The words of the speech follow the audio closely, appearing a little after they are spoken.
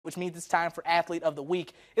which means it's time for Athlete of the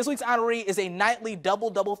Week. This week's honoree is a nightly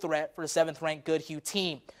double-double threat for the 7th-ranked Goodhue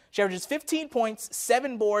team. She averages 15 points,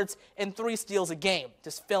 7 boards, and 3 steals a game,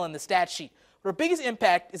 just filling the stat sheet. But her biggest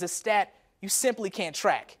impact is a stat you simply can't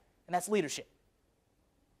track, and that's leadership.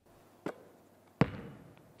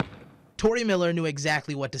 Tori Miller knew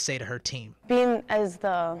exactly what to say to her team. Being as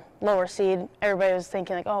the lower seed, everybody was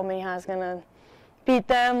thinking like, oh, Minnehaha's gonna beat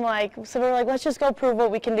them. So we were like, let's just go prove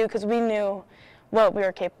what we can do, because we knew what we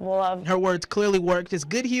were capable of. Her words clearly worked as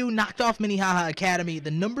Goodhue knocked off Minnehaha Academy,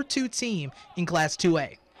 the #2 team in Class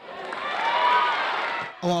 2A.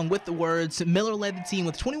 Along with the words, Miller led the team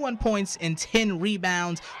with 21 points and 10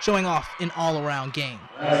 rebounds, showing off an all-around game.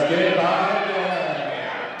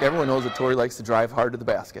 Everyone knows that Tori likes to drive hard to the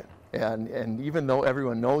basket. And even though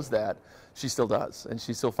everyone knows that, she still does. And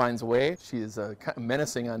she still finds a way. She is kind of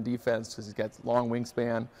menacing on defense because she's got long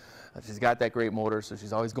wingspan. She's got that great motor, so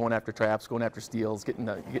she's always going after traps, going after steals, getting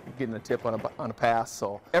a tip on a pass.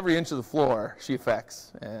 So every inch of the floor she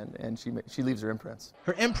affects, and she leaves her imprints.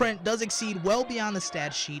 Her imprint does exceed well beyond the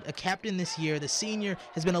stat sheet. A captain this year, the senior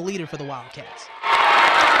has been a leader for the Wildcats.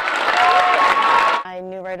 I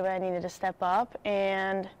knew right away I needed to step up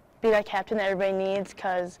and be that captain that everybody needs,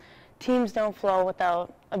 because teams don't flow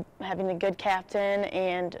without having a good captain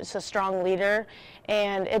and just a strong leader,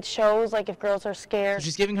 and it shows if girls are scared. So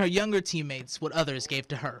she's giving her younger teammates what others gave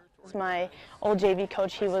to her. My old JV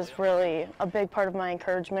coach, he was really a big part of my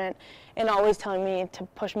encouragement and always telling me to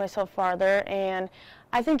push myself farther, and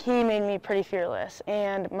I think he made me pretty fearless.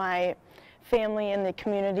 And my family and the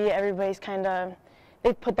community, everybody's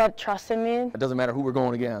they put that trust in me. It doesn't matter who we're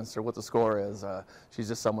going against or what the score is. She's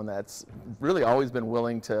just someone that's really always been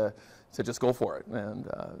willing to just go for it. And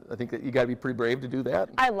I think that you got to be pretty brave to do that.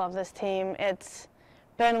 I love this team. It's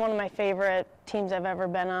been one of my favorite teams I've ever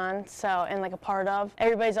been on, and a part of.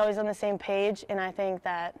 Everybody's always on the same page, and I think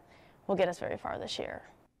that will get us very far this year.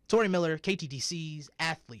 Tori Miller, KTTC's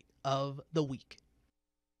Athlete of the Week.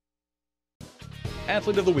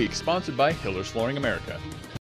 Athlete of the Week, sponsored by Hiller's Flooring America.